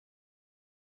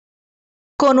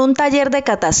Con un taller de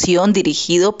catación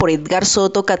dirigido por Edgar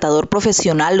Soto, catador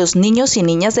profesional, los niños y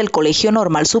niñas del Colegio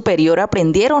Normal Superior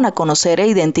aprendieron a conocer e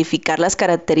identificar las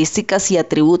características y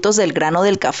atributos del grano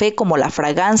del café, como la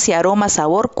fragancia, aroma,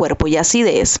 sabor, cuerpo y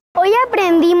acidez. Hoy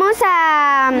aprendimos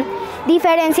a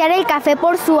diferenciar el café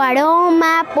por su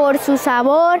aroma, por su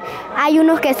sabor. Hay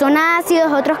unos que son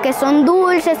ácidos, otros que son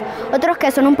dulces, otros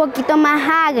que son un poquito más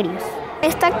agrios.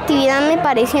 Esta actividad me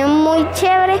pareció muy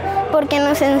chévere porque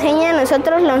nos enseña a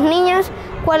nosotros los niños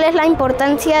cuál es la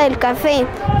importancia del café.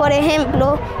 Por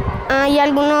ejemplo, hay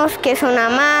algunos que son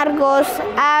amargos,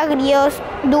 agrios,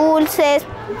 dulces,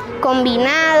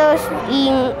 combinados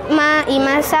y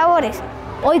más sabores.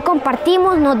 Hoy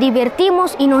compartimos, nos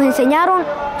divertimos y nos enseñaron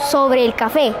sobre el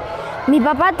café. Mi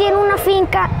papá tiene una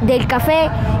finca del café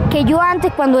que yo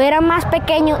antes, cuando era más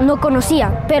pequeño, no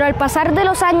conocía, pero al pasar de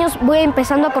los años voy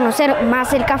empezando a conocer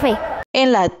más el café.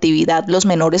 En la actividad, los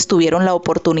menores tuvieron la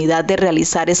oportunidad de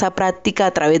realizar esa práctica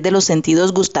a través de los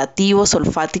sentidos gustativos,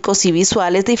 olfáticos y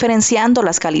visuales, diferenciando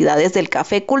las calidades del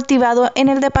café cultivado en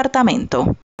el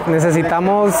departamento.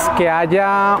 Necesitamos que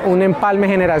haya un empalme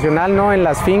generacional, ¿no?, en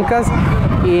las fincas,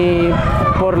 y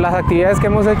por las actividades que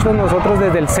hemos hecho nosotros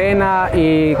desde el SENA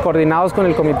y coordinados con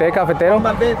el comité de cafetero,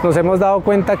 nos hemos dado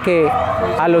cuenta que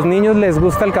a los niños les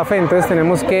gusta el café, entonces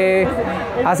tenemos que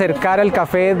acercar el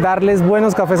café, darles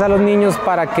buenos cafés a los niños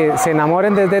para que se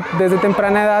enamoren desde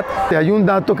temprana edad. Hay un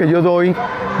dato que yo doy,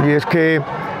 y es que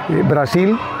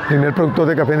Brasil, primer productor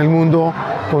de café en el mundo,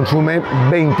 consume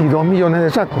 22 millones de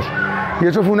sacos. Y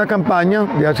eso fue una campaña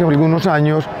de hace algunos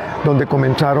años donde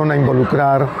comenzaron a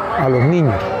involucrar a los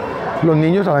niños. Los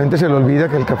niños, a la gente se le olvida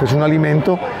que el café es un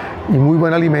alimento, y muy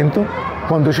buen alimento,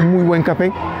 cuando es un muy buen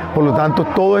café. Por lo tanto,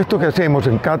 todo esto que hacemos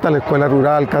en Cata, la escuela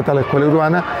rural, Cata, la escuela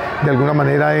urbana, de alguna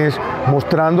manera es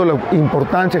mostrando la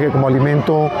importancia que como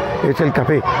alimento es el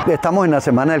café. Estamos en la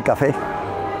Semana del Café.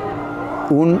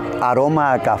 Un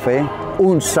aroma a café,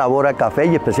 un sabor a café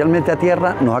y especialmente a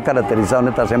tierra nos ha caracterizado en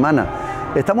esta semana.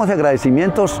 Estamos de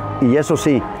agradecimientos y eso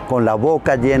sí, con la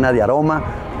boca llena de aroma,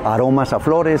 aromas a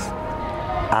flores,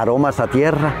 aromas a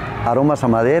tierra, aromas a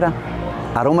madera,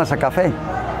 aromas a café,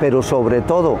 pero sobre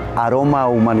todo aroma a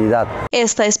humanidad.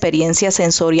 Esta experiencia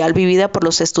sensorial vivida por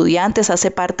los estudiantes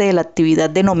hace parte de la actividad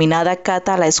denominada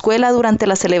Cata a la escuela durante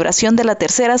la celebración de la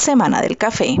tercera Semana del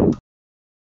Café.